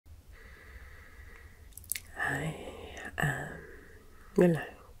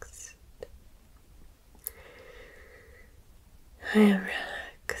relaxed. I am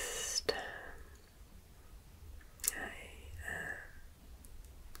relaxed.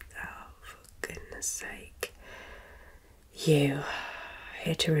 Oh, for goodness sake. You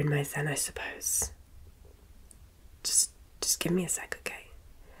here to ruin my zen, I suppose. Just give me a sec, okay?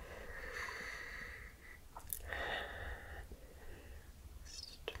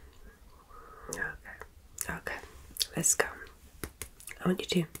 Okay, let's go. I want you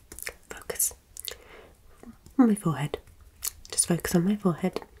to focus on my forehead. Just focus on my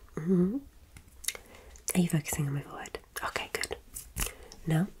forehead. Are you focusing on my forehead? Okay, good.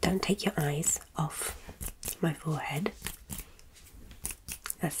 Now, don't take your eyes off my forehead.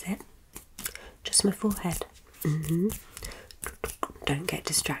 That's it. Just my forehead. Don't get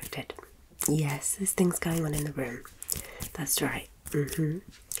distracted. Yes, there's things going on in the room. That's right. But you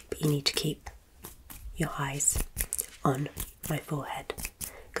need to keep your eyes on my forehead.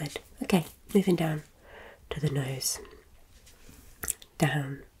 Good. Okay, moving down to the nose.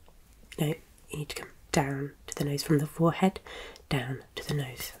 Down. No, you need to come down to the nose from the forehead, down to the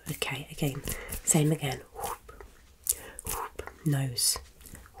nose. Okay, again, same again. Whoop, whoop, nose.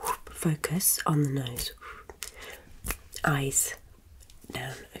 Whoop, focus on the nose. Eyes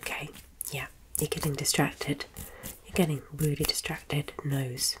down. Okay, yeah, you're getting distracted. You're getting really distracted.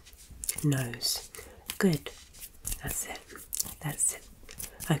 Nose, nose. Good. That's it. That's it.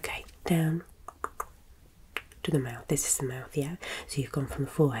 Okay, down to the mouth. This is the mouth, yeah? So you've gone from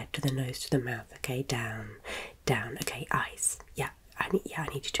the forehead to the nose to the mouth. Okay, down, down. Okay, eyes. Yeah, I need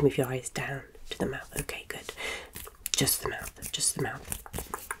you to move your eyes down to the mouth. Okay, good. Just the mouth. Just the mouth.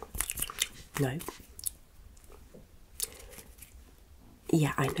 No.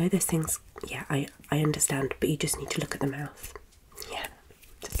 Yeah, I know there's things. Yeah, I understand, but you just need to look at the mouth. Yeah.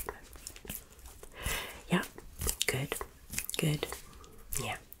 Just the mouth. Yeah. Good. Good.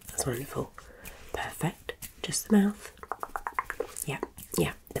 Yeah, that's wonderful. Perfect. Just the mouth. Yeah,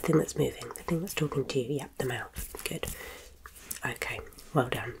 yeah, the thing that's moving, the thing that's talking to you. Yeah, the mouth. Good. Okay, well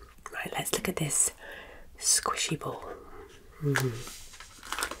done. Right, let's look at this squishy ball.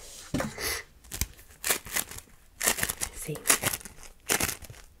 See,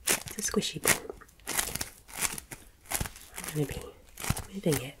 it's a squishy ball. I'm going to be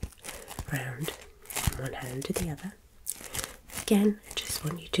moving it round from one hand to the other. Again, I just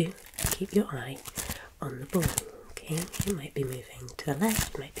want you to keep your eye on the ball. Okay, it might be moving to the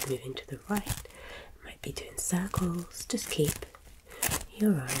left, it might be moving to the right, it might be doing circles. Just keep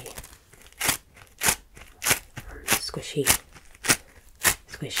your eye on the squishy,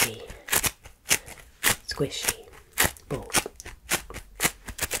 squishy, squishy ball.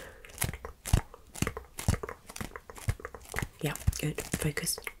 Yeah, good.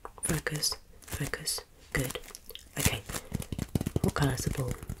 Focus, focus, focus. Good. Okay. What colour's the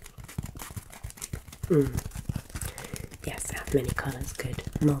ball? Yes, I have many colours. Good.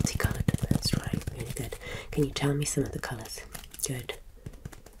 Multicoloured. That's right. Really good. Can you tell me some of the colours? Good.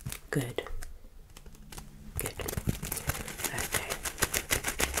 Good. Good. Okay.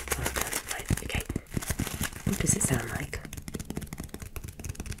 Well done. Right. Okay. What does it sound like?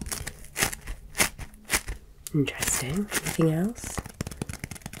 Interesting. Anything else?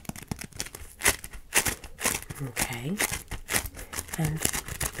 Okay. And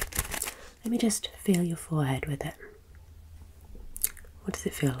let me just feel your forehead with it. What does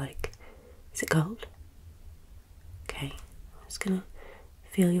it feel like? Is it cold? Okay, I'm just gonna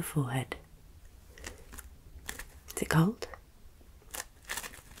feel your forehead. Is it cold?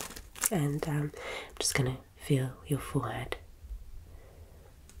 And I'm just gonna feel your forehead.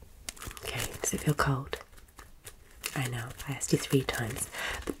 Okay, does it feel cold? I know, I asked you 3 times,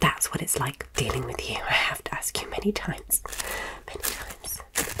 but that's what it's like dealing with you. I have to ask you many times. Many times.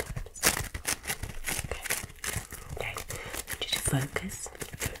 Okay. I want you to focus.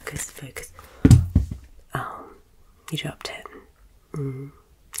 Focus, focus. Oh, you dropped it. You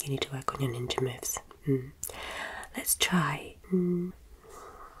need to work on your ninja moves. Let's try.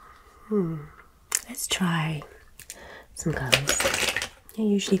 Let's try some colours. You're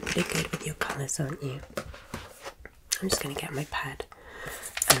usually pretty good with your colours, aren't you? I'm just going to get my pad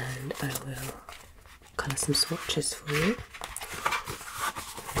and I will colour some swatches for you.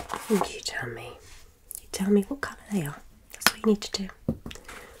 And you tell me. You tell me what colour they are. That's what you need to do.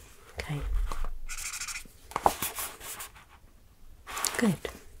 Okay. Good.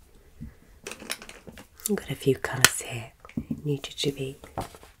 I've got a few colours here. I need you to be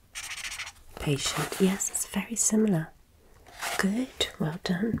patient. Yes, it's very similar. Good. Well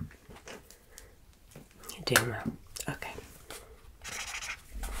done. You're doing well. Okay.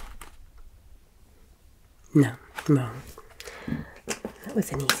 No, wrong. That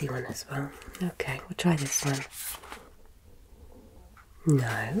was an easy one as well. Okay, we'll try this one.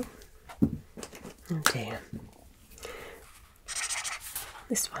 No. Oh dear.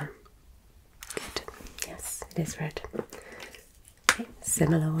 This one. Good. Yes, it is red. Okay,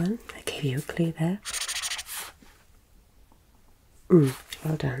 similar one. I gave you a clue there.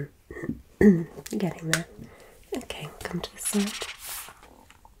 Well done. Getting there. Okay, come to the side.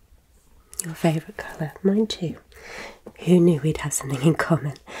 Your favourite colour. Mine too. Who knew we'd have something in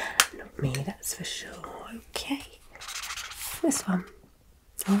common? Not me, that's for sure. Okay. This one.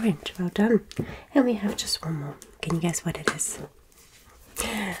 Orange. Well done. And we have just one more. Can you guess what it is?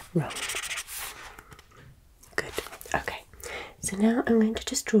 Wrong. Good. Okay. So now I'm going to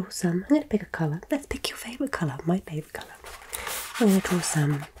just draw some. I'm going to pick a colour. Let's pick your favourite colour. My favourite colour. I'm going to draw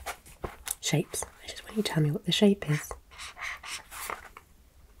some shapes. I just want you to tell me what the shape is.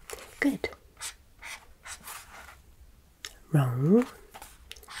 Good. Wrong.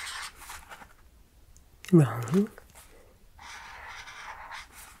 Wrong.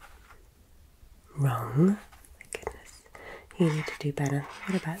 Wrong. My goodness. You need to do better.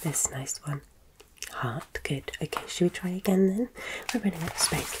 What about this nice one? Heart. Good. Okay, should we try again then? We're running out of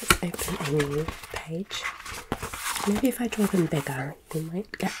space. Let's open a new page. Maybe if I draw them bigger, you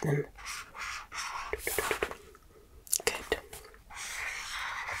might get them. Good.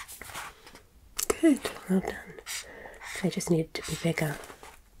 Good. Well done. They just needed to be bigger.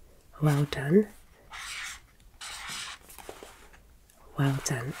 Well done. Well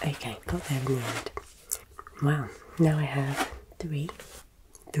done. Okay, got there in the end. Wow. Now I have three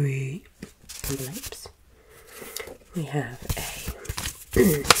envelopes. We have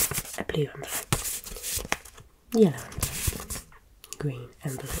a blue envelope, yellow envelope, green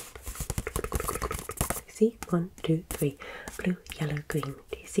envelope. See? 1, 2, 3. Blue, yellow, green.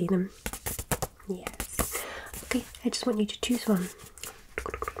 Do you see them? Yes. Okay, I just want you to choose one.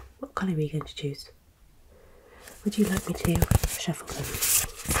 What colour are you going to choose? Would you like me to shuffle them?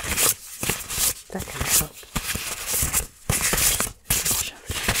 That can help.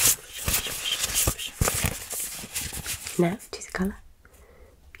 Now, choose a colour.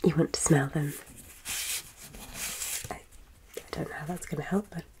 You want to smell them. I don't know how that's going to help,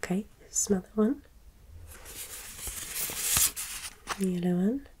 but okay, smell that one. The yellow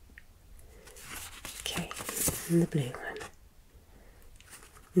one. Okay, and the blue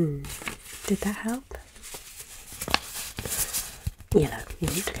one. Did that help? Yellow. You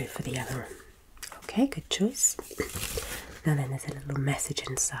want to go for the yellow one. Okay, good choice. Now then, there's a little message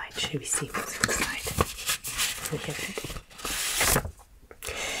inside. Should we see what's inside?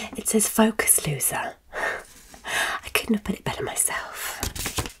 It says focus loser. I couldn't have put it better myself.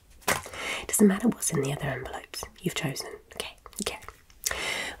 It doesn't matter what's in the other envelopes. You've chosen. Okay, okay.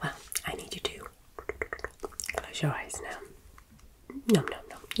 Well, I need you to close your eyes now. No.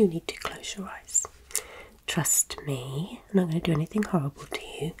 You need to close your eyes. Trust me. I'm not going to do anything horrible to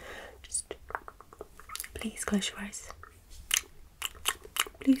you. Just please close your eyes.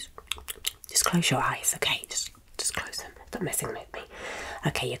 Please. Just close your eyes, okay? Just close them. Stop messing with me.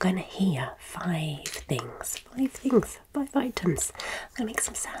 Okay, you're going to hear 5 things. 5 items. I'm going to make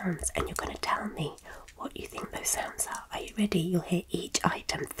some sounds and you're going to tell me what you think those sounds are. Are you ready? You'll hear each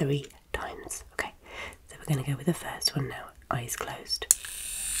item 3 times. Okay, so we're going to go with the first one now. Eyes closed.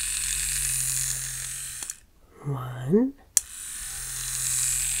 1,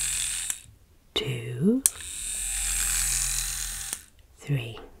 2,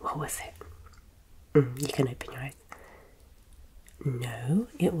 3. What was it? You can open your eyes. No,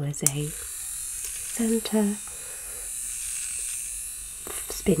 it was a center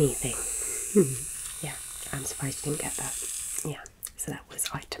spinny thing. Yeah, I'm surprised you didn't get that. Yeah, so that was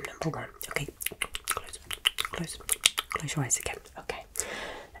item number 1. Okay, close your eyes again. Okay,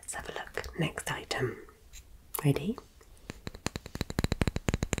 let's have a look. Next item. Ready?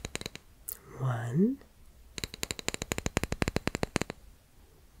 1,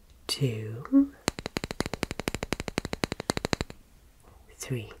 2,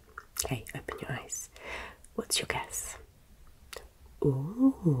 3. Okay, open your eyes. What's your guess?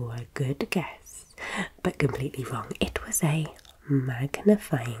 Ooh, a good guess, but completely wrong. It was a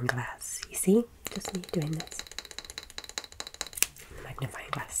magnifying glass. You see? Just me doing this. Magnifying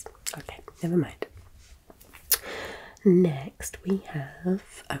glass. Okay, never mind. Next we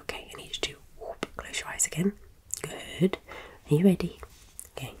have... Okay, I need you to close your eyes again. Good. Are you ready?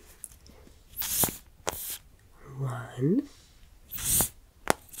 Okay. 1,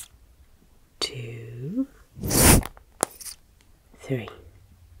 2, 3.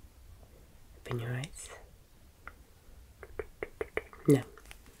 Open your eyes. No.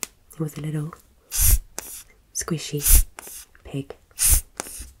 It was a little squishy pig.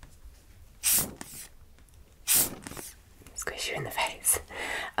 Squish you in the face.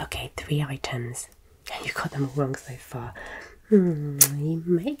 Okay, 3 items. You got them all wrong so far. You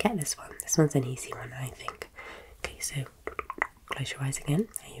may get this one. This one's an easy one, I think. Okay, so close your eyes again.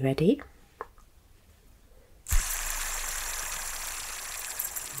 Are you ready?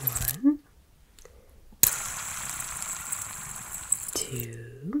 1,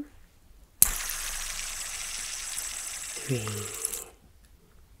 2, 3.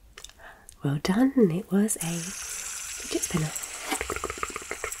 Well done. It was a fidget spinner.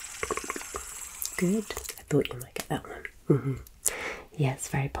 Good. I thought you might get that one. Yes,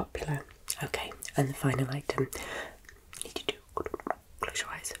 very popular. Okay, and the final item. Need you to close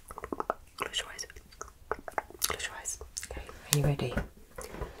your eyes. Close your eyes. Close your eyes. Okay, are you ready?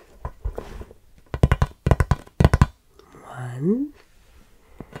 1,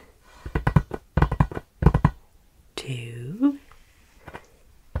 2,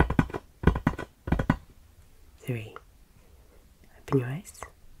 3. Open your eyes.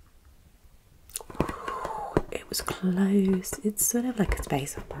 It was close. It's sort of like a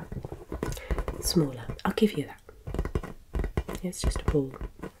space hopper. Smaller. I'll give you that. It's just a ball.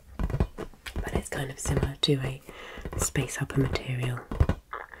 But it's kind of similar to a space hopper material.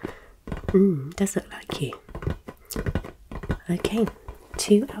 Does look like you. Okay,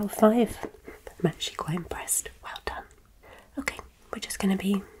 2 out of 5. I'm actually quite impressed. Well done. Okay, we're just going to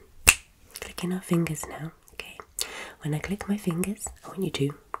be clicking our fingers now. Okay, when I click my fingers, I want you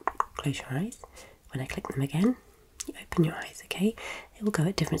to close your eyes. When I click them again, you open your eyes, okay? It will go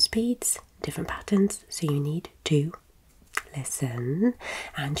at different speeds, different patterns, so you need to listen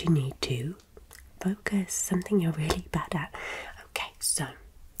and you need to focus, something you're really bad at. Okay, so,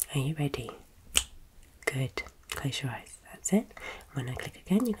 are you ready? Good. Close your eyes. That's it. When I click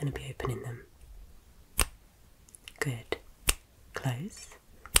again, you're going to be opening them. Good. Close.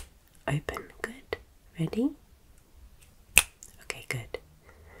 Open. Good. Ready? Okay, good.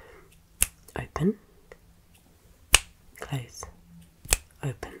 Open. Close.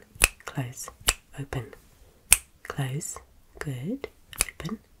 Open. Close. Open. Close. Good.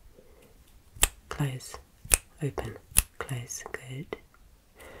 Open. Close. Open. Close. Good.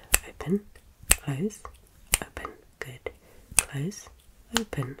 Open. Close. Open. Good. Close.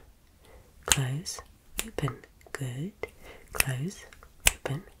 Open. Close. Open. Good. Close.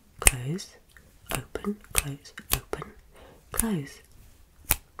 Open. Close. Open. Close. Open. Close.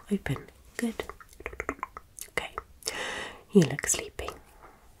 Open. Good. Okay. You look sleepy.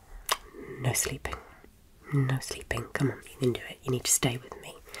 No sleeping. No sleeping. Come on, you can do it. You need to stay with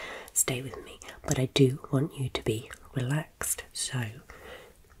me. Stay with me. But I do want you to be relaxed. So, I'm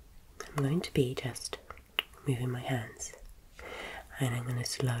going to be just moving my hands. And I'm going to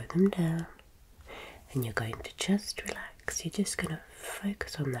slow them down. And you're going to just relax. You're just going to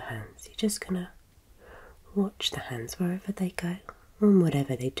focus on the hands. You're just going to watch the hands wherever they go. And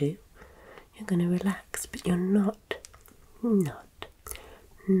whatever they do. You're going to relax. But you're not going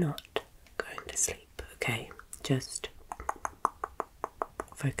to sleep, okay? Just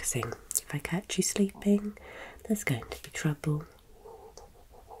focusing. If I catch you sleeping, there's going to be trouble.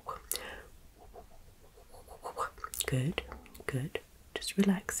 Good, good. Just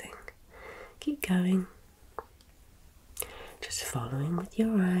relaxing. Keep going. Just following with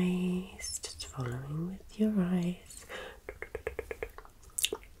your eyes. Just following with your eyes.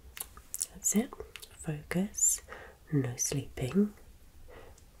 That's it. Focus. No sleeping.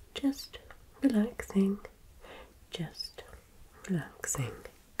 Just relaxing. Just relaxing.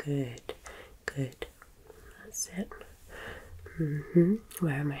 Good. Good. That's it.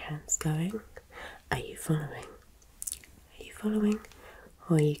 Where are my hands going? Are you following? Are you following?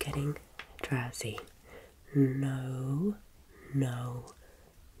 Or are you getting drowsy? No. No.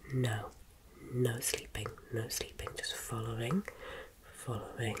 No. No sleeping. No sleeping. Just following.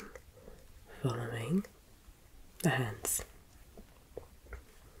 Following. Following the hands.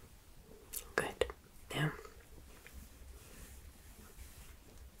 Good. Now,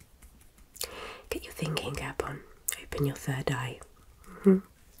 get your thinking cap on. Open your third eye. I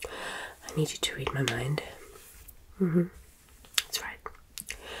need you to read my mind. That's right.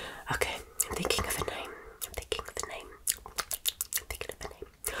 Okay, I'm thinking of a name. I'm thinking of the name. I'm thinking of a name.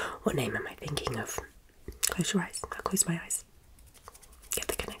 What name am I thinking of? Close your eyes. I'll close my eyes. Get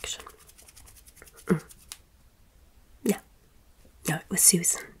the connection. No, it was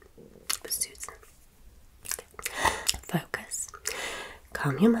Susan. It was Susan. Okay. Focus.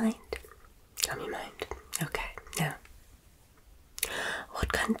 Calm your mind. Calm your mind. Okay, now.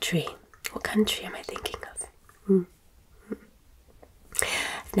 What country am I thinking of?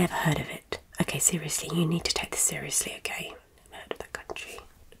 I've never heard of it. Okay, seriously, you need to take this seriously, okay?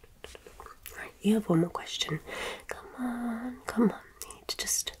 You have one more question. Come on, come on. You need to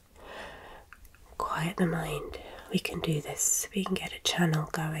just quiet the mind. We can do this. We can get a channel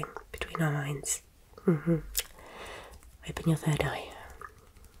going between our minds. Open your third eye.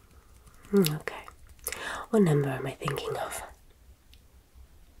 Okay. What number am I thinking of?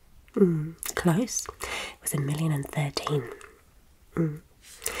 Close. It was 1,013,000.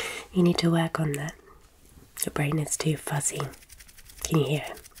 You need to work on that. Your brain is too fuzzy. Can you hear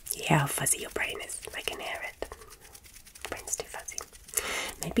it? You hear how fuzzy your brain is? I can hear it. Your brain's too fuzzy.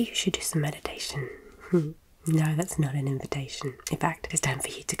 Maybe you should do some meditation. No, that's not an invitation. In fact, it's time for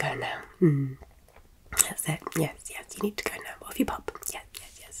you to go now. That's it. Yes, yes, you need to go now. Off you pop. Yes,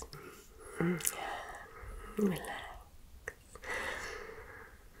 yes, yes. Relax. Relax.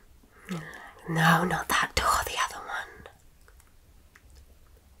 No, not that door.